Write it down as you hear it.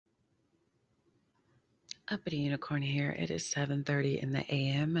Uppity Unicorn here. It is 7:30 in the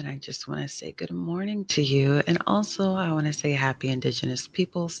AM, and I just want to say good morning to you. And also, I want to say happy Indigenous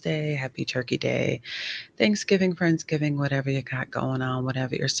Peoples Day, happy Turkey Day, Thanksgiving, Friendsgiving, whatever you got going on,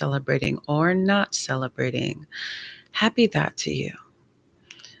 whatever you're celebrating or not celebrating. Happy that to you.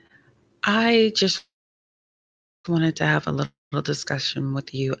 I just wanted to have a little discussion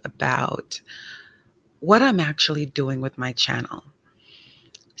with you about what I'm actually doing with my channel.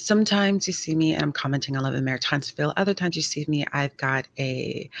 Sometimes you see me and I'm commenting on Love and Marriage Huntsville. Other times you see me, I've got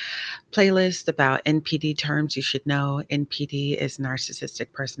a playlist about NPD terms you should know. NPD is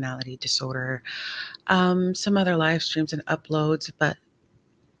narcissistic personality disorder. Some other live streams and uploads, but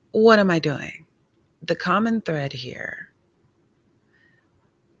what am I doing? The common thread here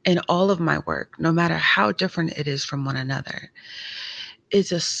in all of my work, no matter how different it is from one another,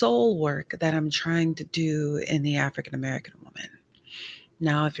 is a soul work that I'm trying to do in the African American woman.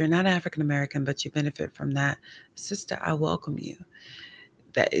 Now, if you're not African American, but you benefit from that, sister, I welcome you.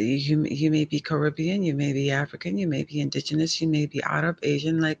 That you may be Caribbean, you may be African, you may be indigenous, you may be Arab,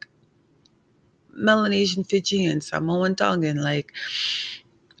 Asian, like Melanesian, Fijian, Samoan, Tongan. Like,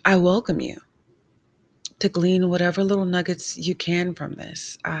 I welcome you to glean whatever little nuggets you can from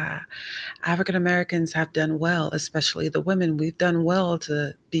this. African Americans have done well, especially the women. We've done well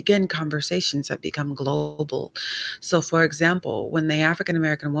to begin conversations that become global. So, for example, when the African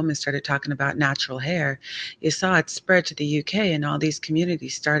American woman started talking about natural hair, you saw it spread to the UK, and all these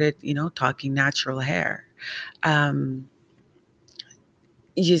communities started, talking natural hair. Um,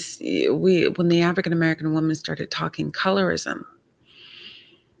 when the African American woman started talking colorism,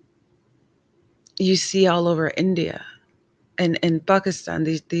 you see all over India and Pakistan,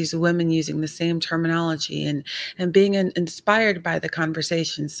 these women using the same terminology and being inspired by the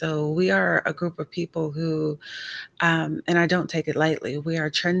conversation. So we are a group of people who, and I don't take it lightly, we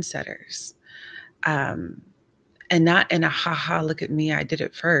are trendsetters. Um, and not in a haha, look at me, I did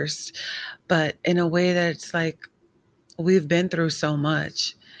it first, but in a way that it's like we've been through so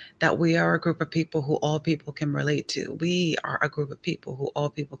much that we are a group of people who all people can relate to. We are a group of people who all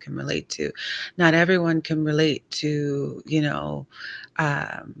people can relate to. Not everyone can relate to,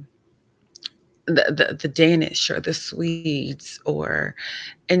 um, the Danish or the Swedes or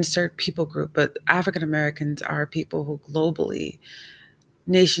insert people group, but African Americans are people who globally,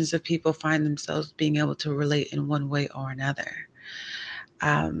 nations of people find themselves being able to relate in one way or another.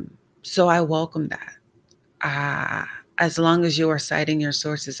 Um, so I welcome that. uh, as long as you are citing your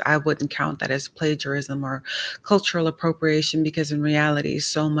sources, I wouldn't count that as plagiarism or cultural appropriation because, in reality,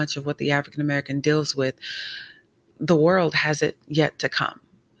 so much of what the African American deals with, the world has it yet to come.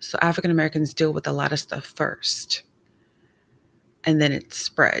 So, African Americans deal with a lot of stuff first, and then it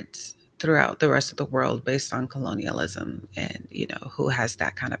spreads throughout the rest of the world based on colonialism and who has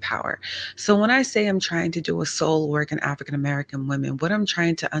that kind of power. So when I say I'm trying to do a soul work in African American women, what I'm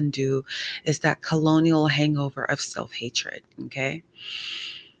trying to undo is that colonial hangover of self-hatred. Okay,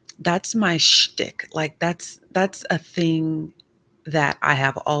 that's my shtick. Like that's a thing that I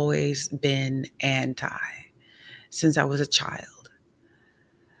have always been anti since I was a child.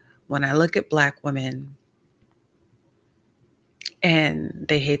 When I look at Black women and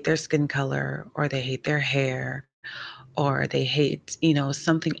they hate their skin color or they hate their hair or they hate,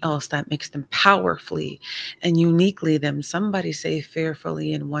 something else that makes them powerfully and uniquely them. Somebody say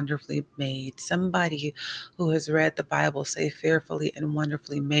fearfully and wonderfully made. Somebody who has read the Bible say fearfully and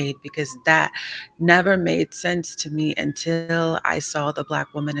wonderfully made, because that never made sense to me until I saw the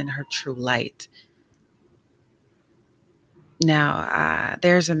Black woman in her true light. Now,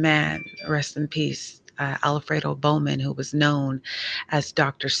 there's a man, rest in peace, Alfredo Bowman, who was known as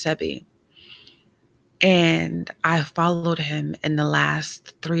Dr. Sebi. And I followed him in the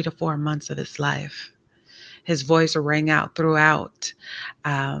last 3 to 4 months of his life. His voice rang out throughout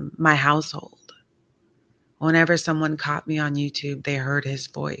my household. Whenever someone caught me on YouTube, they heard his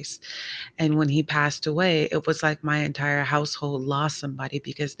voice. And when he passed away, it was like my entire household lost somebody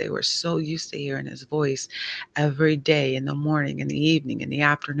because they were so used to hearing his voice every day, in the morning, in the evening, in the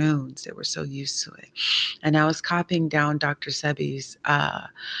afternoons. They were so used to it. And I was copying down Dr. Sebi's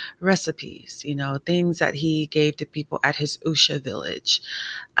recipes, things that he gave to people at his Usha village.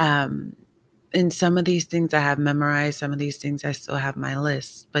 Um, and some of these things I have memorized, some of these things I still have my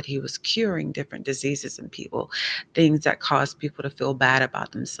list, but he was curing different diseases in people, things that cause people to feel bad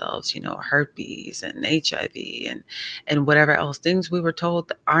about themselves, herpes and HIV and whatever else, things we were told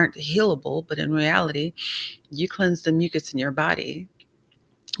that aren't healable, but in reality, you cleanse the mucus in your body,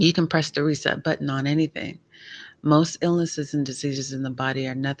 you can press the reset button on anything. Most illnesses and diseases in the body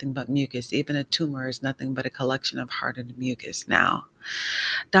are nothing but mucus. Even a tumor is nothing but a collection of hardened mucus. Now,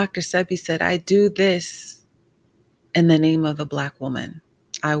 Dr. Sebi said, I do this in the name of the Black woman.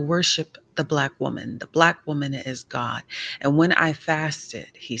 I worship the Black woman. The Black woman is God. And when I fasted,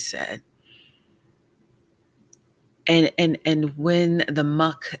 he said, and when the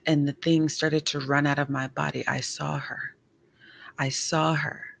muck and the things started to run out of my body, I saw her. I saw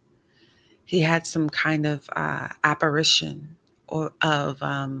her. He had some kind of apparition or of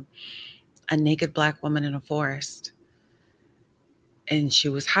a naked Black woman in a forest, and she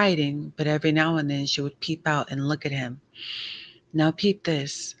was hiding, but every now and then she would peep out and look at him. Now peep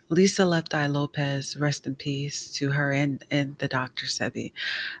this. Lisa Left Eye Lopez, rest in peace to her and the Dr. Sebi.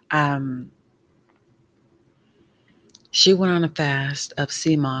 Um, she went on a fast of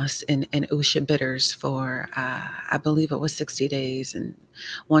sea moss and Usha bitters for, I believe it was 60 days. And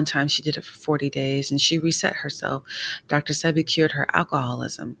one time she did it for 40 days and she reset herself. Dr. Sebi cured her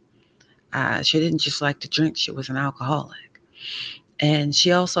alcoholism. She didn't just like to drink, she was an alcoholic. And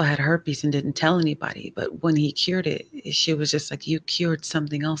she also had herpes and didn't tell anybody. But when he cured it, she was just like, you cured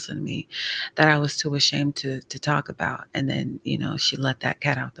something else in me that I was too ashamed to talk about. And then, she let that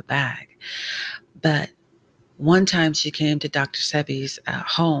cat out the bag. But one time she came to Dr. Sebi's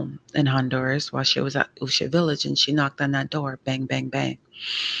home in Honduras while she was at Usha Village, and she knocked on that door, bang, bang, bang.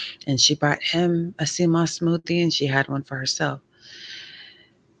 And she brought him a sea moss smoothie and she had one for herself.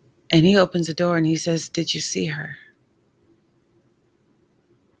 And he opens the door and he says, did you see her?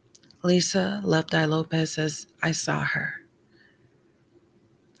 Lisa Left Eye Lopez says, I saw her.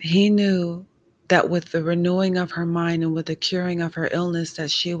 He knew that with the renewing of her mind and with the curing of her illness, that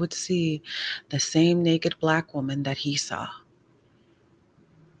she would see the same naked Black woman that he saw.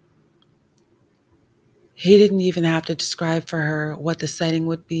 He didn't even have to describe for her what the setting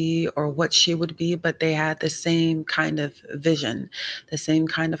would be or what she would be, but they had the same kind of vision, the same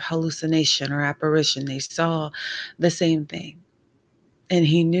kind of hallucination or apparition. They saw the same thing, and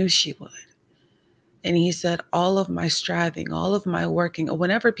he knew she would. And he said, all of my striving, all of my working,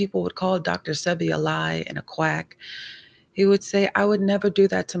 whenever people would call Dr. Sebi a lie and a quack, he would say, I would never do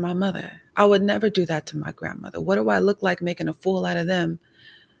that to my mother. I would never do that to my grandmother. What do I look like making a fool out of them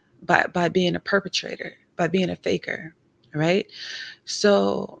by being a perpetrator, by being a faker, right?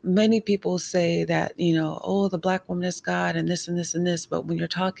 So many people say that, oh, the Black woman is God and this and this and this. But when you're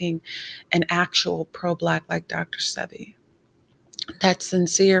talking an actual pro-Black like Dr. Sebi, that's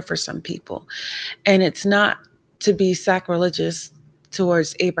sincere for some people. And it's not to be sacrilegious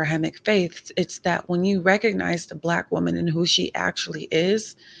towards Abrahamic faith. It's that when you recognize the Black woman and who she actually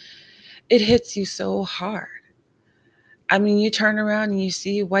is, it hits you so hard. I mean, you turn around and you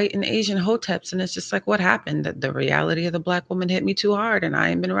see white and Asian hoteps, and it's just like, what happened? The reality of the Black woman hit me too hard, and I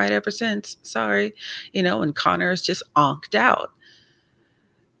ain't been right ever since. Sorry. And Connor is just onked out.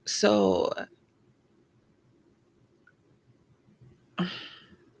 So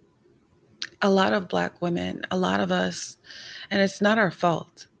a lot of Black women, a lot of us, and it's not our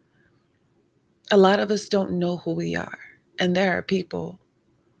fault, a lot of us don't know who we are. And there are people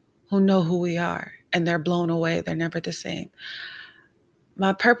who know who we are and they're blown away. They're never the same.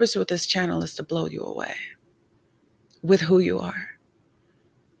 My purpose with this channel is to blow you away with who you are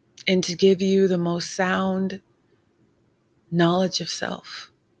and to give you the most sound knowledge of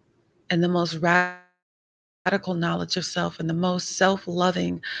self and the most radical knowledge of self and the most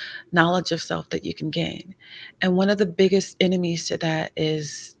self-loving knowledge of self that you can gain. And one of the biggest enemies to that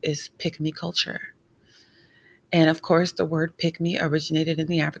is pick me culture. And of course, the word pick me originated in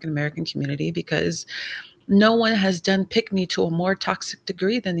the African American community because no one has done pick me to a more toxic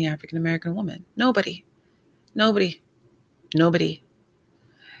degree than the African American woman. Nobody, nobody, nobody.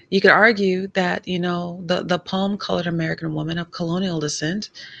 You could argue that, the palm colored American woman of colonial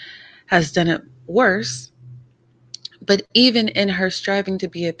descent has done it worse. But even in her striving to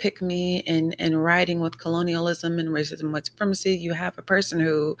be a pick me and riding with colonialism and racism, white supremacy, you have a person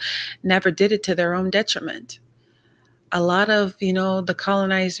who never did it to their own detriment. A lot of, the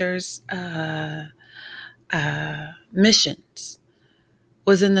colonizers' missions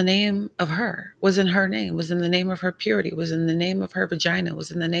was in the name of her, was in her name, was in the name of her purity, was in the name of her vagina,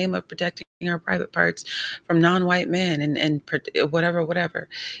 was in the name of protecting her private parts from non-white men and whatever.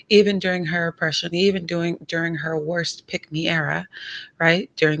 Even during her oppression, even during her worst pick-me era,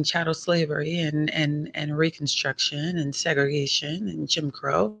 right? During chattel slavery and Reconstruction and segregation and Jim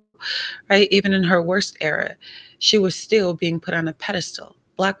Crow, right? Even in her worst era, she was still being put on a pedestal.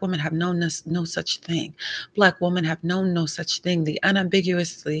 Black women have known no such thing. Black women have known no such thing. The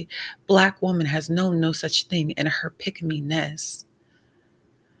unambiguously Black woman has known no such thing in her pick-me-ness.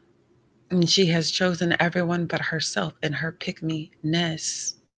 And she has chosen everyone but herself in her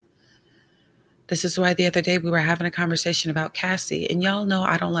pick-me-ness. This is why the other day we were having a conversation about Cassie. And y'all know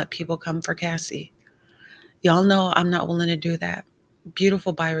I don't let people come for Cassie. Y'all know I'm not willing to do that.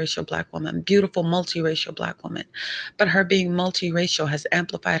 Beautiful biracial black woman, beautiful multiracial black woman. But her being multiracial has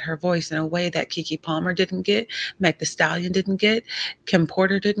amplified her voice in a way that Kiki Palmer didn't get, Meg the Stallion didn't get, Kim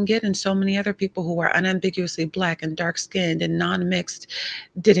Porter didn't get, and so many other people who are unambiguously black and dark skinned and non mixed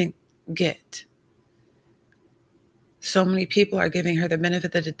didn't get. So many people are giving her the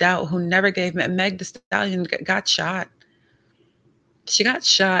benefit of the doubt who never gave Meg the Stallion got shot. She got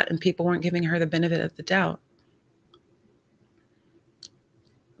shot and people weren't giving her the benefit of the doubt.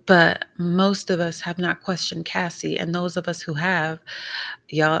 But most of us have not questioned Cassie, and those of us who have,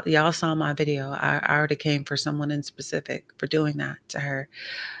 y'all saw my video. I already came for someone in specific for doing that to her.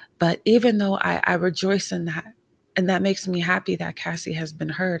 But even though I rejoice in that, and that makes me happy that Cassie has been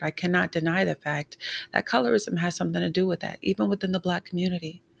heard, I cannot deny the fact that colorism has something to do with that, even within the Black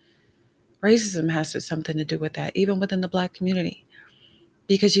community. Racism has something to do with that, even within the Black community.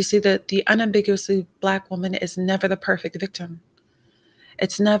 Because you see that the unambiguously Black woman is never the perfect victim.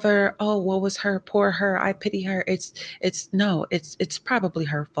 It's never, oh, what was her, poor her, I pity her. It's no, it's probably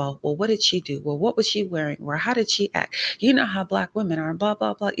her fault. Well, what did she do? Well, what was she wearing? Well, how did she act? You know how Black women are, blah,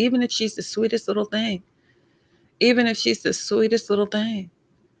 blah, blah. Even if she's the sweetest little thing, even if she's the sweetest little thing.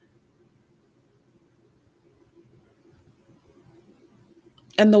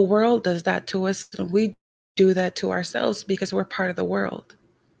 And the world does that to us, and we do that to ourselves because we're part of the world.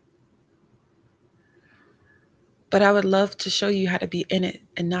 But I would love to show you how to be in it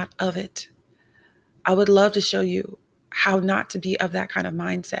and not of it. I would love to show you how not to be of that kind of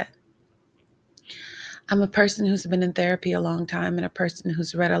mindset. I'm a person who's been in therapy a long time and a person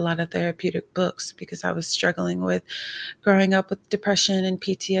who's read a lot of therapeutic books because I was struggling with growing up with depression and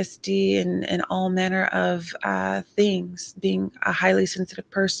PTSD and all manner of things, being a highly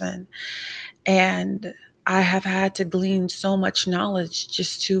sensitive person. And I have had to glean so much knowledge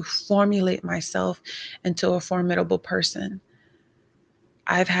just to formulate myself into a formidable person.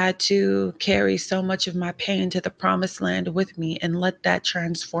 I've had to carry so much of my pain to the promised land with me and let that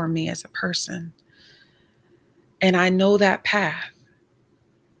transform me as a person. And I know that path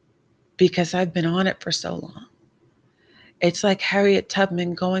because I've been on it for so long. It's like Harriet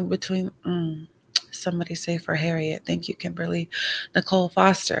Tubman going between, somebody say for Harriet, thank you, Kimberly, Nicole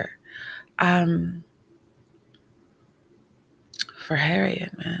Foster. Um, for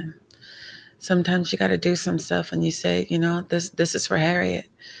Harriet, man. Sometimes you got to do some stuff and you say, this is for Harriet.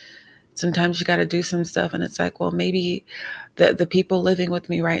 Sometimes you got to do some stuff and it's like, well, maybe the people living with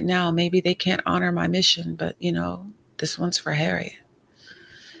me right now, maybe they can't honor my mission, but this one's for Harriet.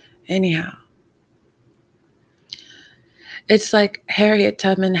 Anyhow, it's like Harriet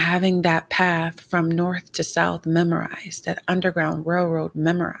Tubman having that path from north to south memorized, that Underground Railroad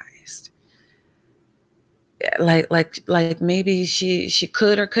memorized. Like maybe she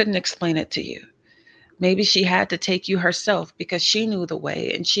could or couldn't explain it to you. Maybe she had to take you herself because she knew the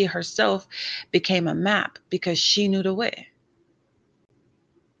way, and she herself became a map because she knew the way.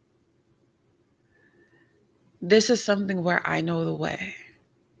 This is something where I know the way.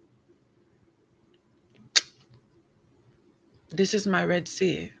 This is my Red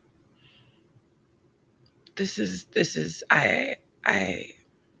Sea. This is I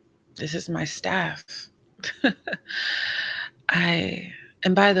this is my staff. I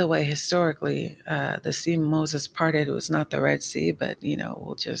and by the way, historically, the sea Moses parted was not the Red Sea, but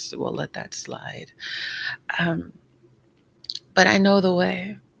we'll let that slide. Um, but I know the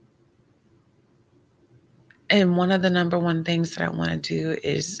way. And one of the number one things that I want to do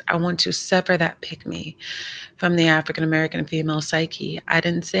is I want to sever that pick me from the African American female psyche. I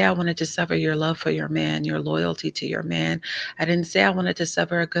didn't say I wanted to sever your love for your man, your loyalty to your man. I didn't say I wanted to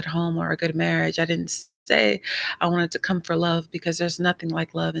sever a good home or a good marriage. I didn't say I wanted to come for love because there's nothing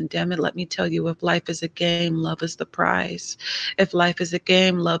like love. And damn it, let me tell you, if life is a game, love is the prize. If life is a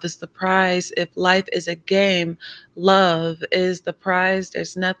game, love is the prize. If life is a game, love is the prize.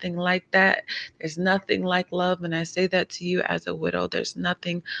 There's nothing like that. There's nothing like love. And I say that to you as a widow. There's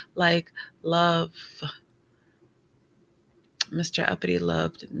nothing like love. Mr. Uppity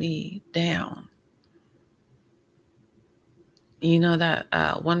loved me down. You know that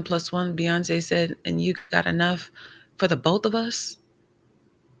 1+1 Beyonce said, and you got enough for the both of us?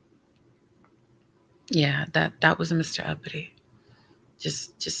 Yeah, that was Mr. Uppity.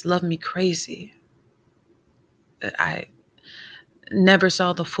 Just love me crazy. I never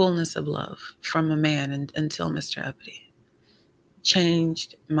saw the fullness of love from a man until Mr. Uppity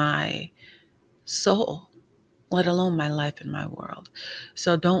changed my soul, let alone my life and my world.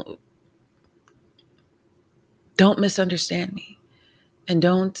 So don't misunderstand me. And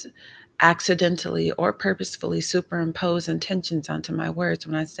don't accidentally or purposefully superimpose intentions onto my words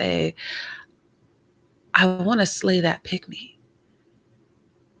when I say I want to slay that pick me.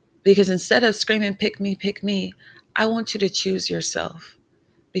 Because instead of screaming, pick me, I want you to choose yourself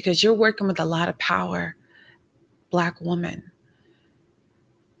because you're working with a lot of power, Black woman.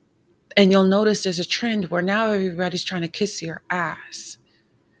 And you'll notice there's a trend where now everybody's trying to kiss your ass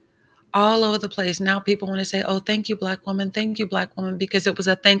all over the place. Now people want to say, oh, thank you, Black woman. Thank you, Black woman, because it was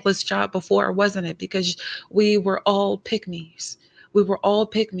a thankless job before, wasn't it? Because we were all pick-me's. We were all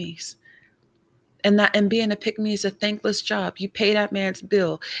pick-me's. And being a pick me is a thankless job. You pay that man's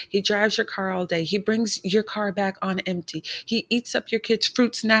bill. He drives your car all day. He brings your car back on empty. He eats up your kids'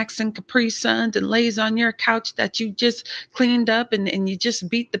 fruit snacks and Capri Suns and lays on your couch that you just cleaned up and you just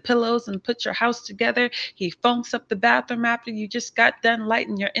beat the pillows and put your house together. He funks up the bathroom after you just got done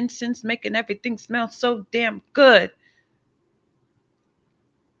lighting your incense, making everything smell so damn good.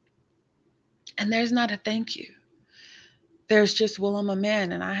 And there's not a thank you. There's just, well, I'm a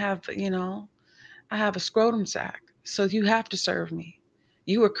man and I have, I have a scrotum sack, so you have to serve me.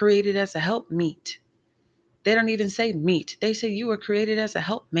 You were created as a helpmeet. They don't even say meat. They say you were created as a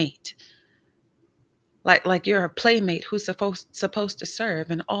helpmate. Like you're a playmate who's supposed to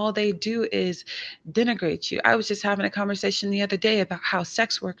serve, and all they do is denigrate you. I was just having a conversation the other day about how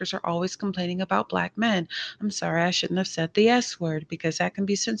sex workers are always complaining about Black men. I'm sorry, I shouldn't have said the S word because that can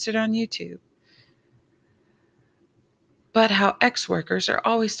be censored on YouTube. But how ex workers are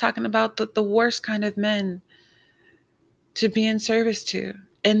always talking about the worst kind of men to be in service to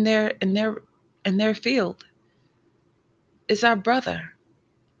in their field is our brother.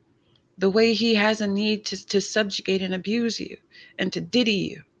 The way he has a need to subjugate and abuse you and to diddy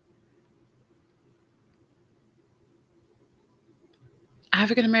you.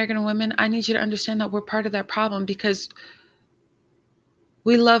 African American women, I need you to understand that we're part of that problem because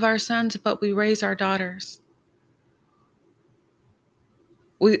we love our sons, but we raise our daughters.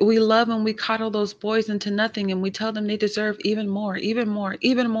 We love and we coddle those boys into nothing and we tell them they deserve even more, even more,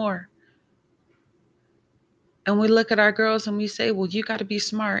 even more. And we look at our girls and we say, well, you got to be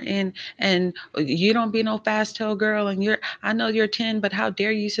smart and you don't be no fast tail girl and I know you're 10, but how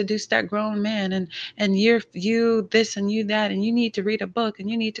dare you seduce that grown man and you this and you that and you need to read a book and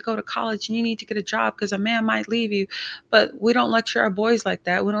you need to go to college and you need to get a job because a man might leave you. But we don't lecture our boys like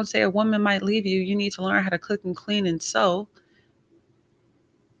that. We don't say a woman might leave you. You need to learn how to cook and clean and sew.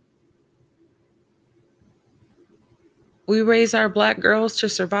 We raise our Black girls to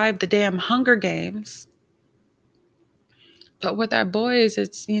survive the damn Hunger Games. But with our boys,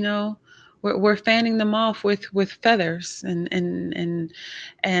 it's, we're fanning them off with feathers and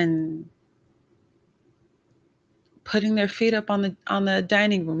putting their feet up on the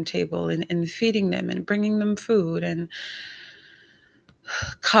dining room table and feeding them and bringing them food and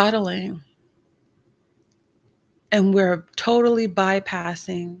coddling. And we're totally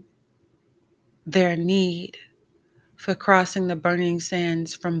bypassing their need for crossing the burning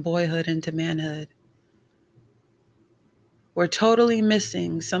sands from boyhood into manhood. We're totally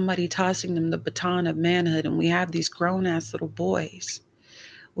missing somebody tossing them the baton of manhood, and we have these grown ass little boys.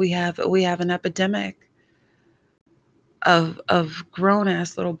 We have an epidemic of grown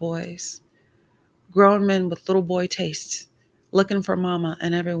ass little boys, grown men with little boy tastes, looking for mama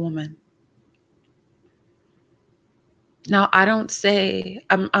in every woman. Now, I don't say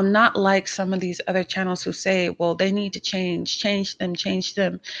I'm not like some of these other channels who say, well, they need to change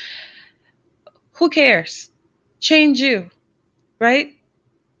them. Who cares? Change you, right?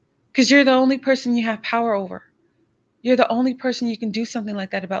 Because you're the only person you have power over. You're the only person you can do something like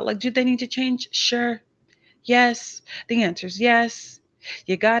that about. Like, do they need to change? Sure. Yes. The answer is yes.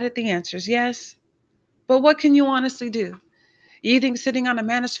 You got it. The answer is yes. But what can you honestly do? You think sitting on a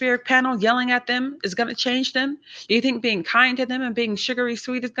manospheric panel yelling at them is going to change them? You think being kind to them and being sugary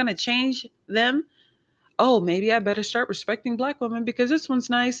sweet is going to change them? Oh, maybe I better start respecting Black women because this one's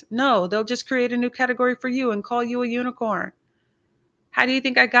nice. No, they'll just create a new category for you and call you a unicorn. How do you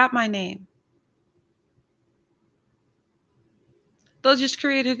think I got my name? They'll just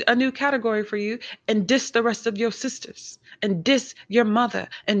create a new category for you and diss the rest of your sisters and diss your mother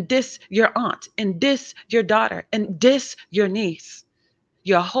and diss your aunt and diss your daughter and diss your niece,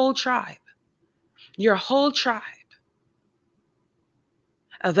 your whole tribe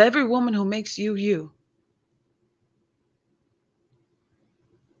of every woman who makes you you.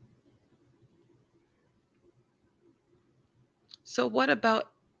 So what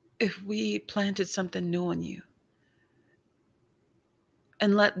about if we planted something new in you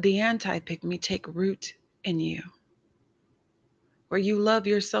and let the anti-pick me take root in you? Where you love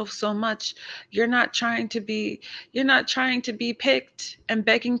yourself so much, you're not trying to be picked and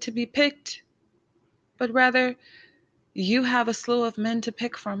begging to be picked, but rather you have a slew of men to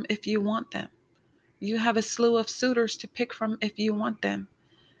pick from if you want them. You have a slew of suitors to pick from if you want them.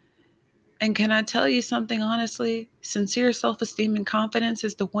 And can I tell you something honestly? Sincere self esteem and confidence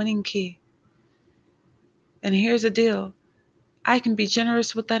is the winning key. And here's the deal, I can be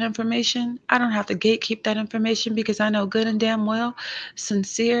generous with that information. I don't have to gatekeep that information because I know good and damn well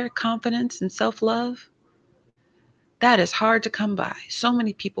sincere confidence and self love, that is hard to come by. So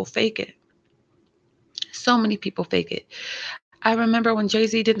many people fake it. So many people fake it. I remember when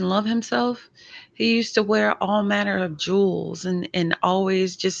Jay-Z didn't love himself, he used to wear all manner of jewels and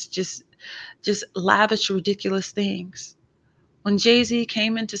always just lavish ridiculous things. When Jay-Z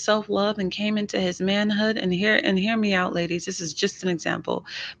came into self-love and came into his manhood, and hear me out, ladies, this is just an example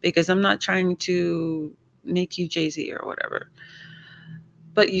because I'm not trying to make you Jay-Z or whatever.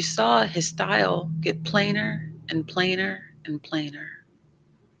 But you saw his style get plainer and plainer and plainer.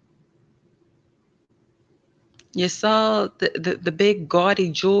 You saw the big gaudy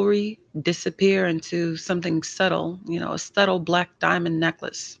jewelry disappear into something subtle, a subtle black diamond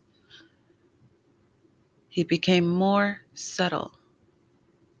necklace. He became more subtle,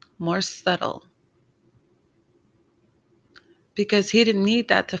 because he didn't need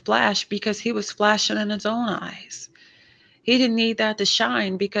that to flash because he was flashing in his own eyes. He didn't need that to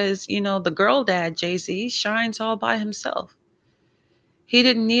shine because, the girl dad, Jay-Z, shines all by himself. He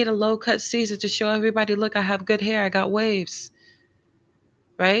didn't need a low cut Caesar to show everybody, look, I have good hair, I got waves,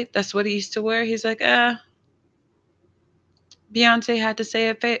 right? That's what he used to wear. He's like, Beyonce had to say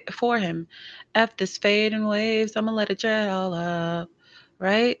it for him. F this fade and waves, I'm gonna let it jet all up,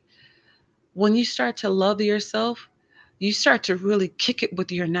 right? When you start to love yourself, you start to really kick it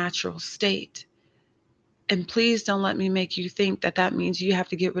with your natural state. And please don't let me make you think that that means you have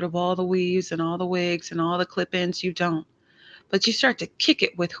to get rid of all the weaves and all the wigs and all the clip-ins. You don't. But you start to kick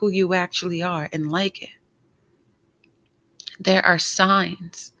it with who you actually are and like it. There are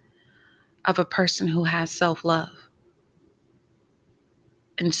signs of a person who has self-love.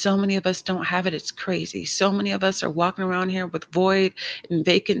 And so many of us don't have it. It's crazy. So many of us are walking around here with void and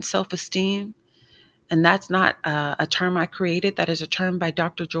vacant self-esteem. And that's not a term I created. That is a term by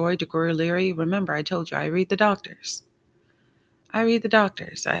Dr. Joy DeGruy Leary. Remember, I told you, I read the doctors.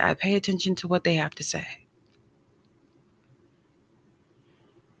 I pay attention to what they have to say.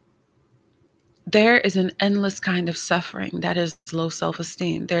 There is an endless kind of suffering that is low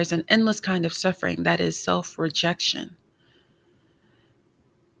self-esteem. There's an endless kind of suffering that is self-rejection.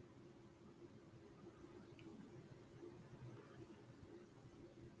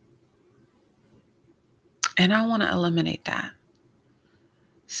 And I want to eliminate that.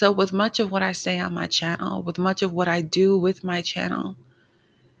 So with much of what I say on my channel, with much of what I do with my channel,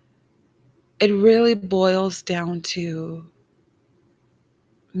 it really boils down to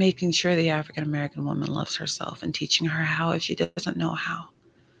making sure the African American woman loves herself and teaching her how if she doesn't know how.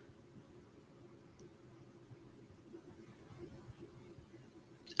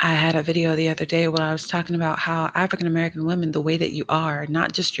 I had a video the other day where I was talking about how African American women, the way that you are,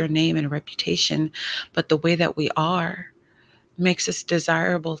 not just your name and reputation, but the way that we are, makes us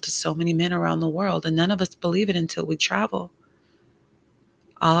desirable to so many men around the world. And none of us believe it until we travel.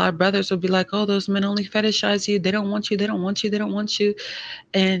 All our brothers will be like, oh, those men only fetishize you. They don't want you. They don't want you. They don't want you.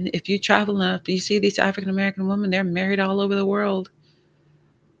 And if you travel enough, you see these African American women, they're married all over the world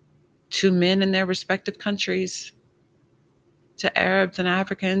to men in their respective countries, to Arabs and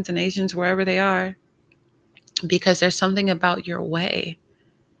Africans and Asians, wherever they are, because there's something about your way,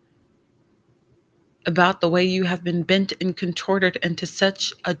 about the way you have been bent and contorted into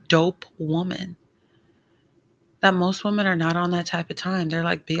such a dope woman, that most women are not on that type of time. They're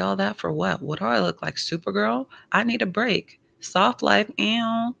like, be all that for what? What do I look like? Supergirl? I need a break. Soft life,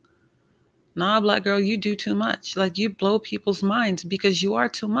 ew. Nah, black girl, you do too much. Like, you blow people's minds because you are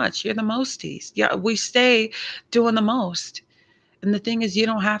too much. You're the mosties. Yeah, we stay doing the most. And the thing is, you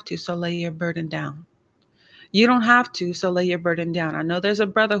don't have to, so lay your burden down. You don't have to, so lay your burden down. I know there's a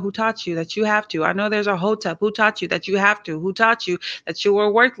brother who taught you that you have to. I know there's a hotep who taught you that you have to, who taught you that you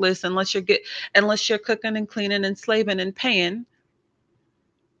were worthless unless you're cooking and cleaning and slaving and paying.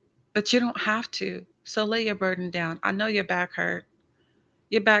 But you don't have to. So lay your burden down. I know your back hurt.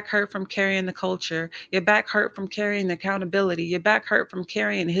 Your back hurt from carrying the culture. Your back hurt from carrying the accountability. Your back hurt from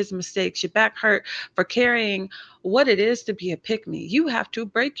carrying his mistakes. Your back hurt for carrying what it is to be a pick me. You have to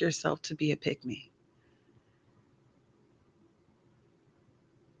break yourself to be a pick me.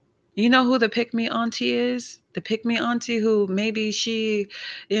 You know who the pick me auntie is? The pick me auntie who maybe she's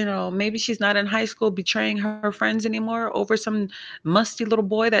not in high school betraying her friends anymore over some musty little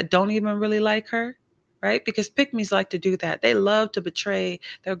boy that don't even really like her, right? Because pick me's like to do that. They love to betray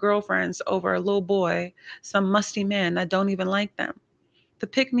their girlfriends over a little boy, some musty man that don't even like them. The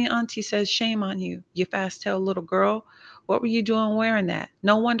pick me auntie says, shame on you, you fast tail little girl. What were you doing wearing that?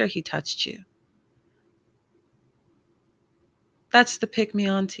 No wonder he touched you. That's the pick me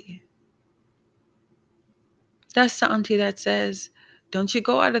auntie. That's the auntie that says, don't you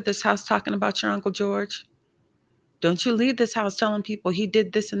go out of this house talking about your Uncle George. Don't you leave this house telling people he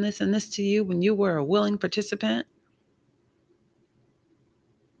did this and this and this to you when you were a willing participant.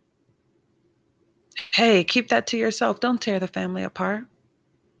 Hey, keep that to yourself. Don't tear the family apart.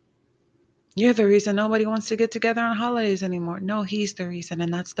 You're the reason nobody wants to get together on holidays anymore. No, he's the reason,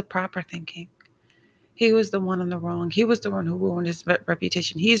 and that's the proper thinking. He was the one on the wrong. He was the one who ruined his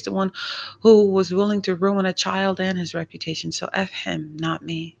reputation. He's the one who was willing to ruin a child and his reputation. So F him, not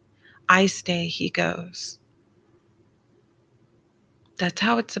me. I stay, he goes. That's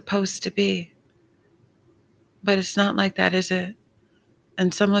how it's supposed to be. But it's not like that, is it?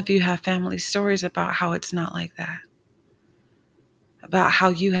 And some of you have family stories about how it's not like that. About how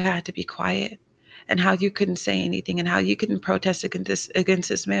you had to be quiet and how you couldn't say anything and how you couldn't protest against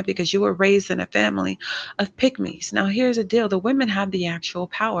this man because you were raised in a family of pygmies. Now, here's the deal. The women have the actual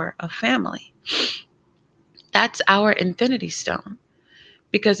power of family. That's our infinity stone.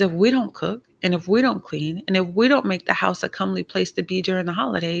 Because if we don't cook and if we don't clean and if we don't make the house a comely place to be during the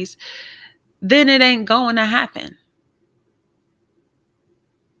holidays, then it ain't going to happen.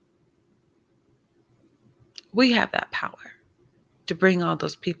 We have that power to bring all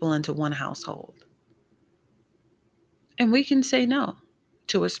those people into one household. And we can say no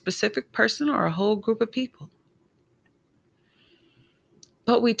to a specific person or a whole group of people.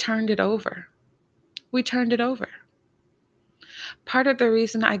 But we turned it over. We turned it over. Part of the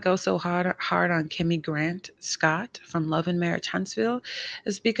reason I go so hard on Kimmy Grant Scott from Love and Marriage Huntsville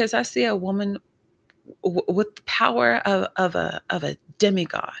is because I see a woman with the power of a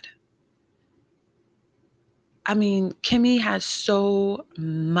demigod. I mean, Kimmy has so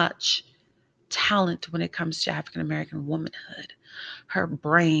much talent when it comes to African American womanhood. Her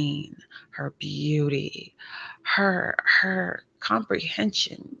brain, her beauty, her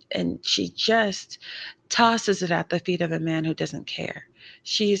comprehension, and she just tosses it at the feet of a man who doesn't care.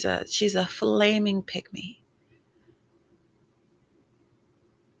 She's a flaming pygmy.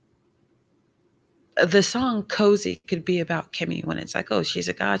 The song Cozy could be about Kimmy when it's like, oh, she's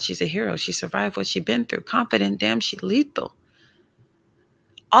a god, she's a hero, she survived what she's been through, confident, damn, she lethal.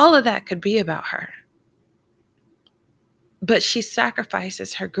 All of that could be about her. But she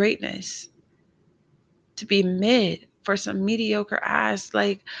sacrifices her greatness to be mid for some mediocre ass,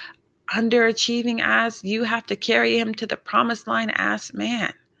 like underachieving ass. You have to carry him to the promised line ass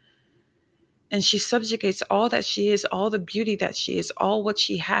man. And she subjugates all that she is, all the beauty that she is, all what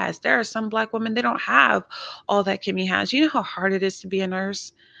she has. There are some Black women, they don't have all that Kimmy has. You know how hard it is to be a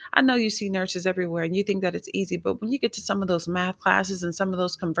nurse? I know you see nurses everywhere and you think that it's easy, but when you get to some of those math classes and some of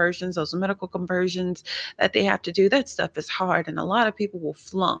those conversions, those medical conversions that they have to do, that stuff is hard. And a lot of people will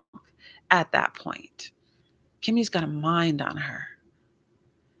flunk at that point. Kimmy's got a mind on her.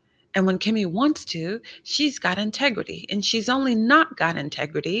 And when Kimmy wants to, she's got integrity. And she's only not got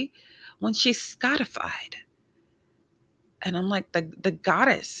integrity when she's Scottified. And I'm like, the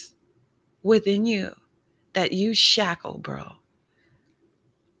goddess within you that you shackle, bro.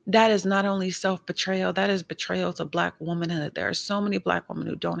 That is not only self-betrayal, that is betrayal to Black womanhood. There are so many Black women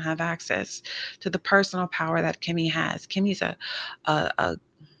who don't have access to the personal power that Kimmy has. Kimmy's a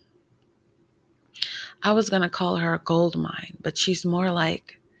I was going to call her a gold mine, but she's more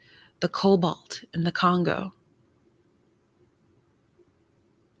like the cobalt in the Congo.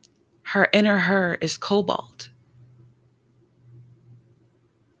 Her inner her is cobalt.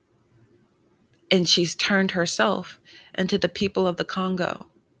 And she's turned herself into the people of the Congo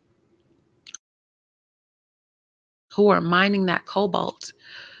who are mining that cobalt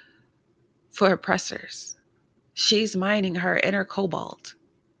for oppressors. She's mining her inner cobalt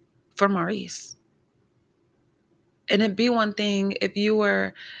for Maurice. And it'd be one thing if you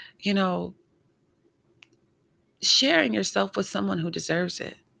were, you know, sharing yourself with someone who deserves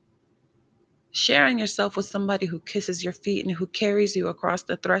it. Sharing yourself with somebody who kisses your feet and who carries you across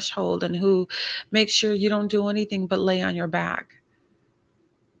the threshold and who makes sure you don't do anything but lay on your back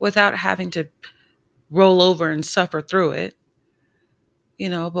without having to roll over and suffer through it.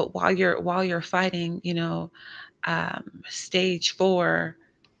 But while you're fighting, stage 4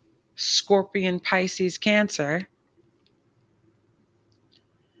 Scorpion Pisces Cancer,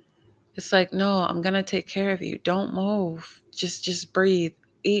 it's like, no, I'm gonna take care of you. Don't move. Just breathe.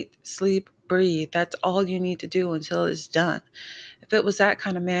 Eat, sleep, breathe. That's all you need to do until it's done. If it was that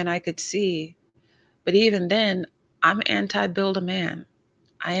kind of man, I could see. But even then, I'm anti-build a man.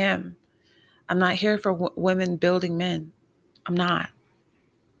 I am. I'm not here for women building men. I'm not.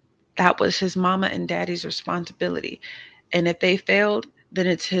 That was his mama and daddy's responsibility. And if they failed, then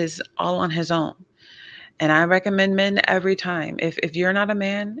it's his all on his own. And I recommend men every time. If you're not a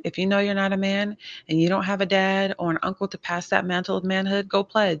man, if you know you're not a man and you don't have a dad or an uncle to pass that mantle of manhood, go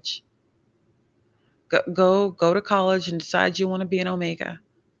pledge. Go to college and decide you want to be an Omega.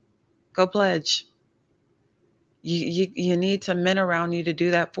 Go pledge. You need some men around you to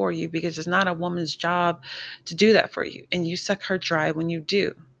do that for you, because it's not a woman's job to do that for you. And you suck her dry when you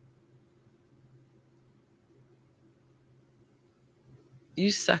do. You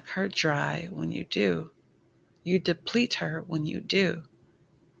suck her dry when you do. You deplete her when you do.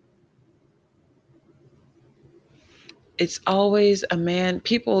 It's always a man.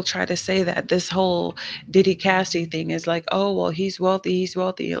 People try to say that this whole Diddy Cassie thing is like, oh, well, he's wealthy, he's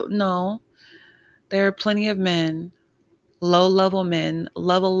wealthy. No, there are plenty of men, low level men,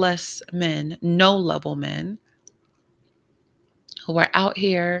 level less men, no level men, who are out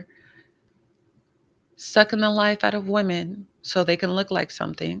here sucking the life out of women so they can look like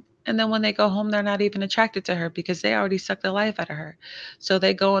something. And then when they go home, they're not even attracted to her because they already sucked the life out of her. So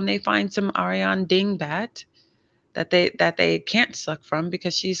they go and they find some Ariane dingbat that they can't suck from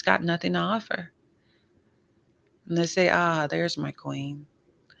because she's got nothing to offer. And they say, ah, there's my queen.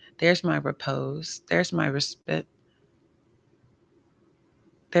 There's my repose. There's my respite.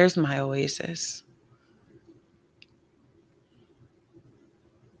 There's my oasis.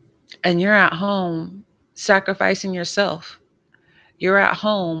 And you're at home sacrificing yourself. You're at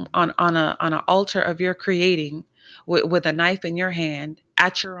home on an altar of your creating with a knife in your hand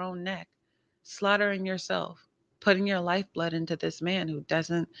at your own neck, slaughtering yourself, putting your lifeblood into this man who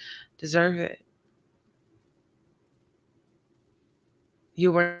doesn't deserve it.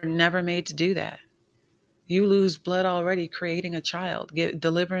 You were never made to do that. You lose blood already creating a child,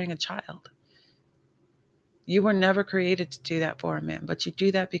 delivering a child. You were never created to do that for a man, but you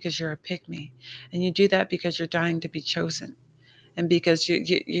do that because you're a pick me, and you do that because you're dying to be chosen, and because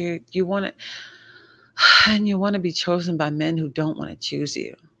you want to, and you want to be chosen by men who don't want to choose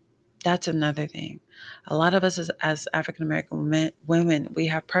you. That's another thing. A lot of us as African American women, we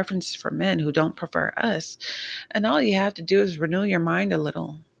have preferences for men who don't prefer us, and all you have to do is renew your mind a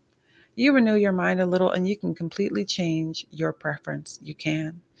little. You renew your mind a little, and you can completely change your preference. You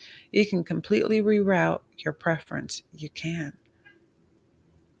can. You can completely reroute your preference. You can.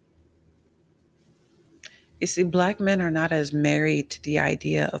 You see, black men are not as married to the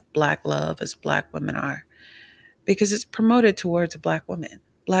idea of black love as black women are, because it's promoted towards black women.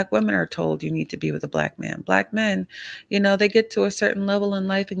 Black women are told you need to be with a black man. Black men, they get to a certain level in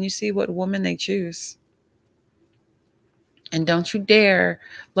life and you see what woman they choose. And don't you dare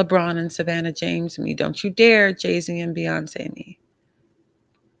LeBron and Savannah James me. Don't you dare Jay-Z and Beyonce me.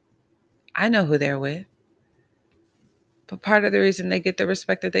 I know who they're with. But part of the reason they get the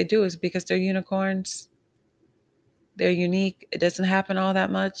respect that they do is because they're unicorns. They're unique. It doesn't happen all that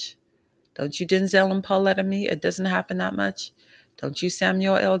much. Don't you Denzel and Pauletta me? It doesn't happen that much. Don't you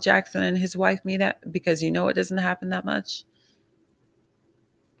Samuel L. Jackson and his wife me that? Because you know it doesn't happen that much.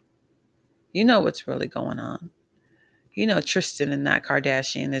 You know what's really going on. You know Tristan and that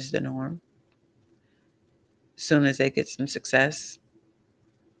Kardashian is the norm. Soon as they get some success.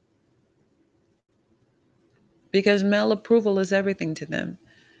 Because male approval is everything to them.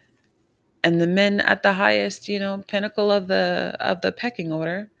 And the men at the highest, pinnacle of the pecking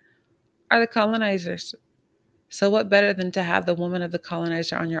order are the colonizers. So what better than to have the woman of the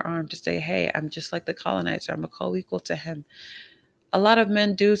colonizer on your arm to say, hey, I'm just like the colonizer. I'm a co-equal to him. A lot of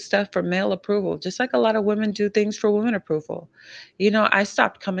men do stuff for male approval, just like a lot of women do things for women approval. I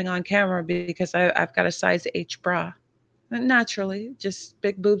stopped coming on camera because I've got a size H bra. Naturally, just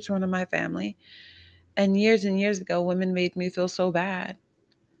big boobs run in my family. And years ago, women made me feel so bad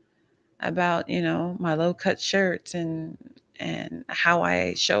about, my low cut shirts and how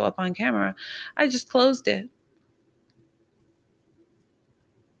I show up on camera. I just closed it.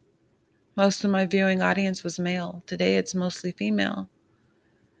 Most of my viewing audience was male. Today it's mostly female.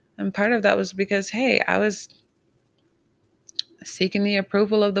 And part of that was because, hey, I was seeking the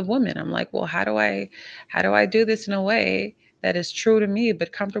approval of the woman. I'm like, well, how do I do this in a way that is true to me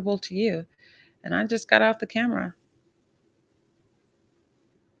but comfortable to you? And I just got off the camera.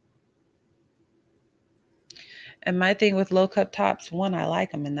 And my thing with low cut tops, one, I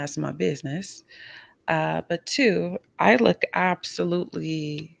like them and that's my business. But two, I look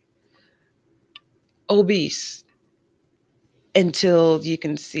absolutely obese until you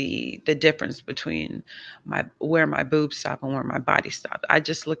can see the difference between where my boobs stop and where my body stops. I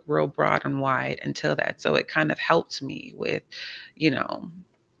just look real broad and wide until that. So it kind of helps me with, you know,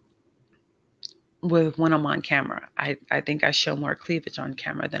 with when I'm on camera. I think I show more cleavage on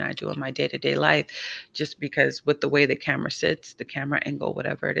camera than I do in my day-to-day life, just because with the way the camera sits, the camera angle,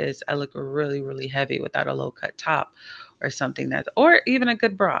 whatever it is, I look really, really heavy without a low cut top or something that, or even a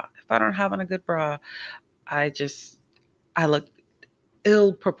good bra. If I don't have on a good bra, I just, I look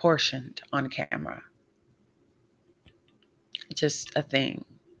ill proportioned on camera. Just a thing.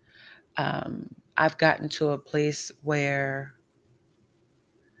 Um, I've gotten to a place where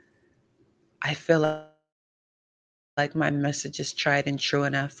I feel like my message is tried and true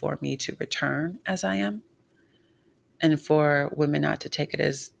enough for me to return as I am, and for women not to take it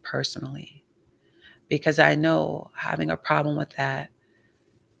as personally. Because I know having a problem with that,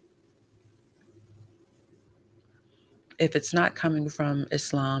 if it's not coming from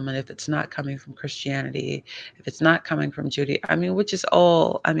Islam and if it's not coming from Christianity, if it's not coming from Judaism, I mean, which is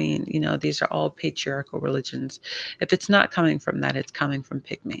all, I mean, these are all patriarchal religions. If it's not coming from that, it's coming from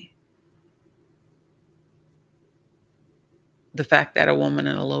pick me. The fact that a woman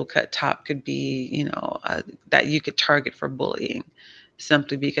in a low cut top could be, that you could target for bullying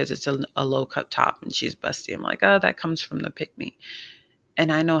simply because it's a low cut top and she's busty. I'm like, oh, that comes from the pick me.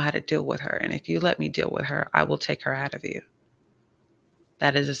 And I know how to deal with her. And if you let me deal with her, I will take her out of you.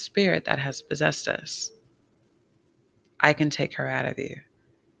 That is a spirit that has possessed us. I can take her out of you.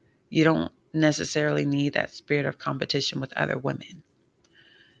 You don't necessarily need that spirit of competition with other women.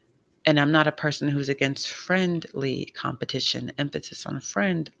 And I'm not a person who's against friendly competition, emphasis on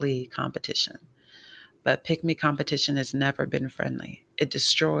friendly competition. But pick me competition has never been friendly. It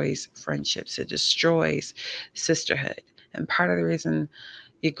destroys friendships, it destroys sisterhood. And part of the reason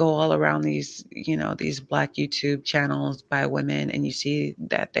you go all around these black YouTube channels by women and you see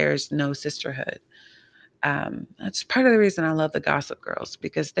that there's no sisterhood. That's part of the reason I love the Gossip Girls,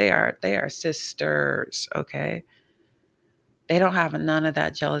 because they are sisters, okay? They don't have none of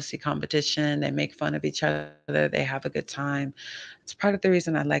that jealousy competition. They make fun of each other. They have a good time. It's part of the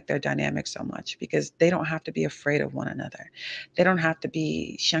reason I like their dynamic so much, because they don't have to be afraid of one another. They don't have to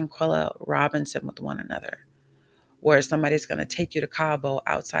be Shanquella Robinson with one another, where somebody's going to take you to Cabo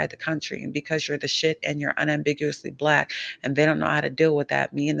outside the country. And because you're the shit and you're unambiguously black and they don't know how to deal with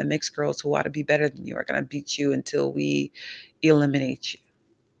that, me and the mixed girls who ought to be better than you are going to beat you until we eliminate you.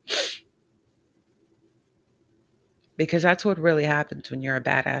 Because that's what really happens when you're a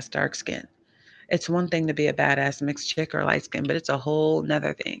badass dark skin. It's one thing to be a badass mixed chick or light skin, but it's a whole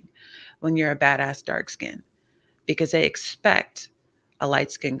nother thing when you're a badass dark skin, because they expect a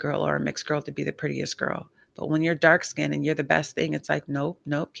light skinned girl or a mixed girl to be the prettiest girl. But when you're dark skinned and you're the best thing, it's like, nope,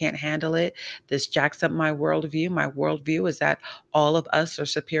 nope, can't handle it. This jacks up my worldview. My worldview is that all of us are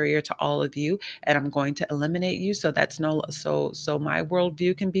superior to all of you, and I'm going to eliminate you so that's no so my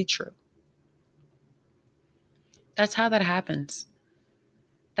worldview can be true. That's how that happens.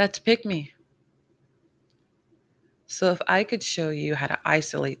 That's pick me. So if I could show you how to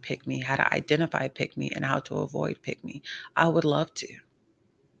isolate pick me, how to identify pick me, and how to avoid pick me, I would love to.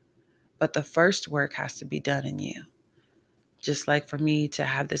 But the first work has to be done in you. Just like for me to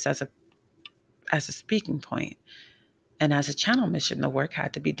have this as a speaking point and as a channel mission, the work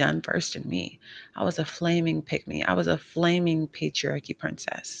had to be done first in me. I was a flaming pick me. I was a flaming patriarchy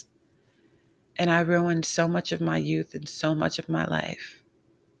princess. And I ruined so much of my youth and so much of my life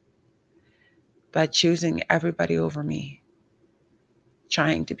by choosing everybody over me,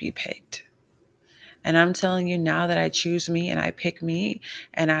 trying to be picked. And I'm telling you, now that I choose me and I pick me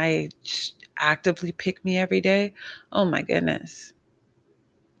and I actively pick me every day, oh my goodness,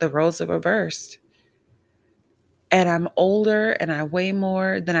 the roles are reversed. And I'm older and I weigh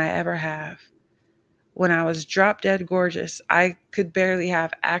more than I ever have. When I was drop dead gorgeous, I could barely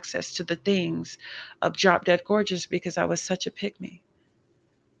have access to the things of drop dead gorgeous because I was such a pick me.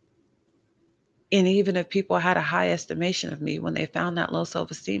 And even if people had a high estimation of me, when they found that low self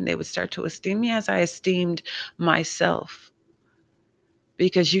esteem, they would start to esteem me as I esteemed myself,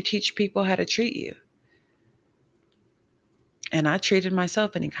 because you teach people how to treat you. And I treated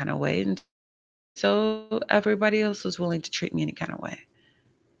myself any kind of way. And so everybody else was willing to treat me any kind of way.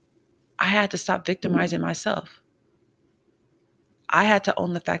 I had to stop victimizing myself. I had to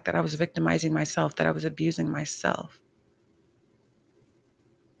own the fact that I was victimizing myself, that I was abusing myself,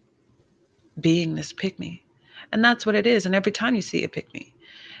 being this pick me. And that's what it is. And every time you see a pick me,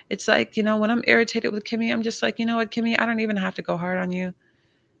 it's like, when I'm irritated with Kimmy, I'm just like, you know what, Kimmy, I don't even have to go hard on you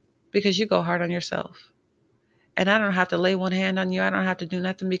because you go hard on yourself. And I don't have to lay one hand on you. I don't have to do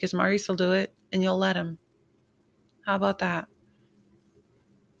nothing because Maurice will do it and you'll let him. How about that?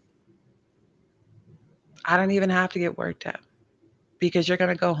 I don't even have to get worked up because you're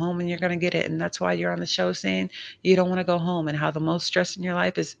going to go home and you're going to get it. And that's why you're on the show saying you don't want to go home, and how the most stress in your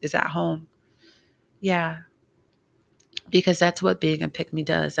life is at home. Yeah, because that's what being a pick me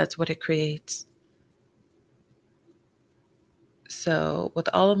does. That's what it creates. So, with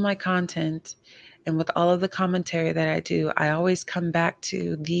all of my content and with all of the commentary that I do, I always come back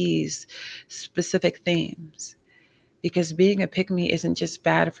to these specific themes because being a pick me isn't just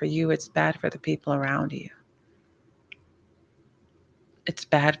bad for you, it's bad for the people around you. It's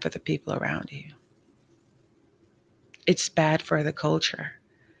bad for the people around you. It's bad for the culture.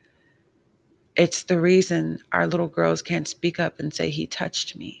 It's the reason our little girls can't speak up and say, he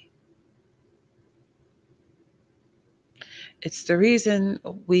touched me. It's the reason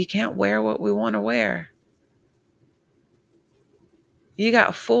we can't wear what we want to wear. You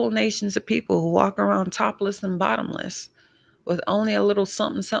got full nations of people who walk around topless and bottomless with only a little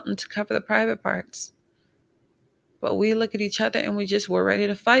something something to cover the private parts. But we look at each other and we're ready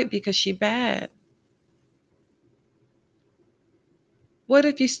to fight because she bad. What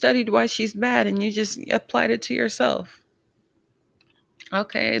if you studied why she's bad and you just applied it to yourself?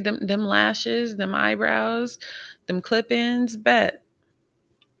 Okay, them lashes, them eyebrows, them clip-ins, bet.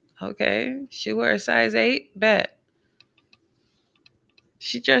 Okay, she wear a size 8, bet.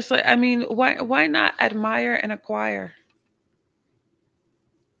 She just like, I mean, why not admire and acquire?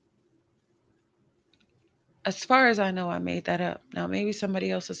 As far as I know, I made that up. Now, maybe somebody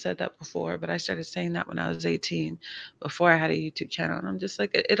else has said that before, but I started saying that when I was 18, before I had a YouTube channel. And I'm just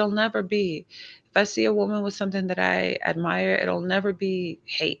like, it'll never be. If I see a woman with something that I admire, it'll never be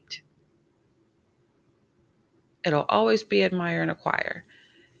hate. It'll always be admire and acquire.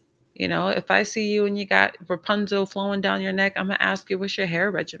 You know, if I see you and you got Rapunzel flowing down your neck, I'm going to ask you, what's your hair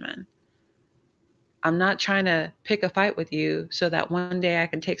regimen? I'm not trying to pick a fight with you so that one day I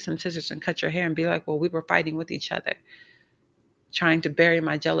can take some scissors and cut your hair and be like, well, we were fighting with each other, trying to bury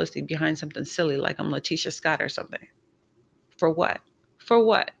my jealousy behind something silly like I'm Letitia Scott or something. For what? For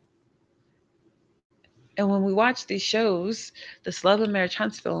what? And when we watch these shows, this Love and Marriage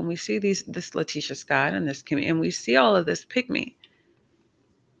Huntsville, and we see this Letitia Scott and this Kimmy, and we see all of this pick me.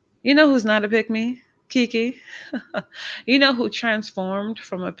 You know who's not a pick me? Kiki. You know who transformed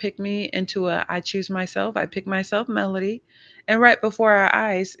from a pick me into a I choose myself, I pick myself Melody. And right before our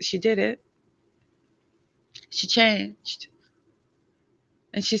eyes, she did it. She changed.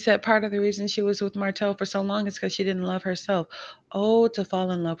 And she said part of the reason she was with Martell for so long is because she didn't love herself. Oh, to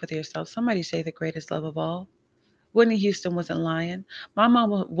fall in love with yourself. Somebody say the greatest love of all. Whitney Houston wasn't lying. My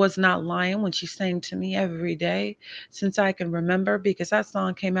mama was not lying when she sang to me every day since I can remember because that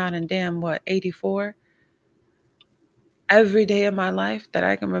song came out in damn what, 84? Every day of my life that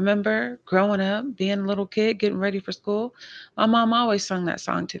I can remember growing up, being a little kid, getting ready for school, my mom always sung that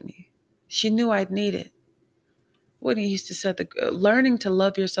song to me. She knew I'd need it. Whitney used to say, learning to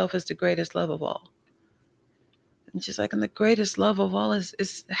love yourself is the greatest love of all. And she's like, and the greatest love of all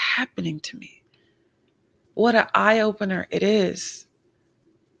is happening to me. What an eye opener it is.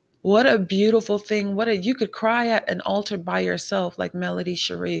 What a beautiful thing. You could cry at an altar by yourself like Melody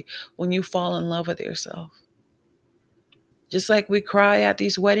Cherie when you fall in love with yourself. Just like we cry at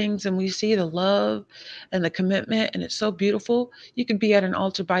these weddings and we see the love and the commitment and it's so beautiful, you could be at an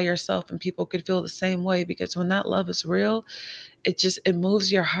altar by yourself and people could feel the same way because when that love is real, it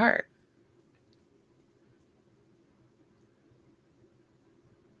moves your heart.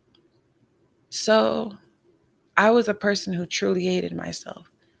 So I was a person who truly hated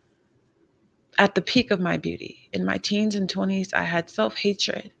myself. At the peak of my beauty, in my teens and 20s, I had self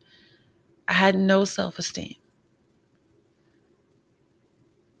hatred. I had no self esteem.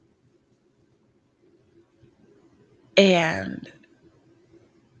 And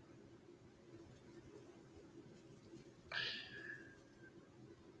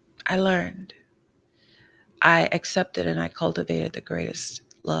I learned, I accepted, and I cultivated the greatest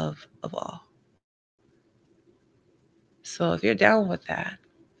love of all. So if you're down with that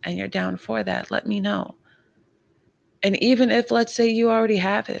and you're down for that, let me know. And even if, let's say, you already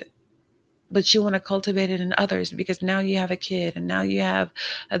have it, but you want to cultivate it in others because now you have a kid and now you have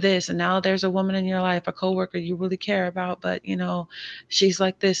this and now there's a woman in your life, a coworker you really care about, but she's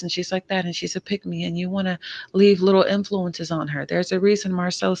like this and she's like that and she's a pick me and you want to leave little influences on her. There's a reason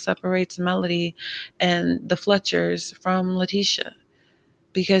Marcel separates Melody and the Fletchers from Letitia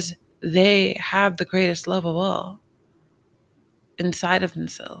because they have the greatest love of all inside of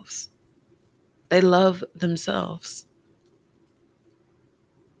themselves. They love themselves.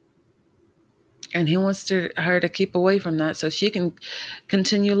 And he wants her to keep away from that so she can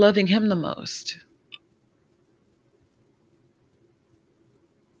continue loving him the most.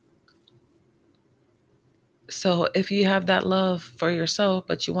 So if you have that love for yourself,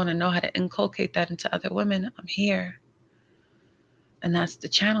 but you want to know how to inculcate that into other women, I'm here. And that's the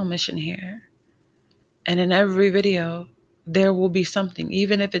channel mission here. And in every video, there will be something,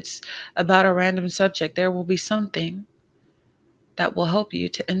 even if it's about a random subject, there will be something that will help you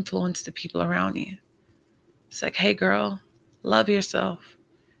to influence the people around you. It's like, hey, girl, love yourself.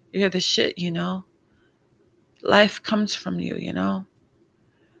 You're the shit, you know? Life comes from you, you know?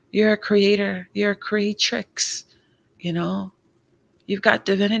 You're a creator, you're a creatrix, you know? You've got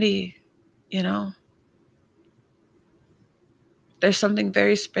divinity, you know? There's something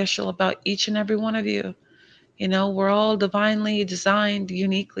very special about each and every one of you. You know, we're all divinely designed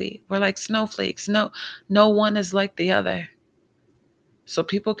uniquely. We're like snowflakes. No one is like the other. So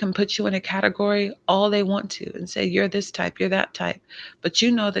people can put you in a category all they want to and say you're this type, you're that type. But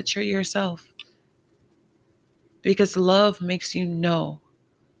you know that you're yourself because love makes you know.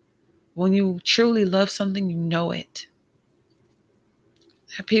 When you truly love something, you know it.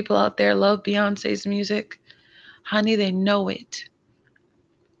 People out there love Beyonce's music. Honey, they know it.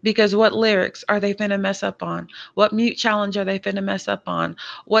 Because what lyrics are they finna mess up on? What mute challenge are they finna mess up on?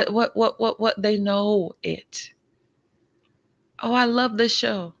 What they know it. Oh, I love this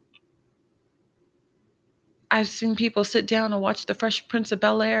show. I've seen people sit down and watch The Fresh Prince of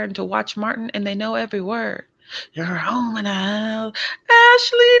Bel-Air and to watch Martin and they know every word. You're home now.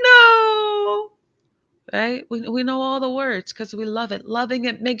 Ashley, no. Right? We know all the words because we love it. Loving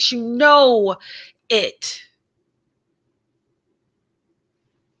it makes you know it.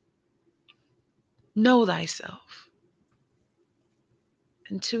 Know thyself.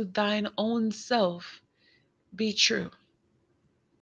 And to thine own self be true.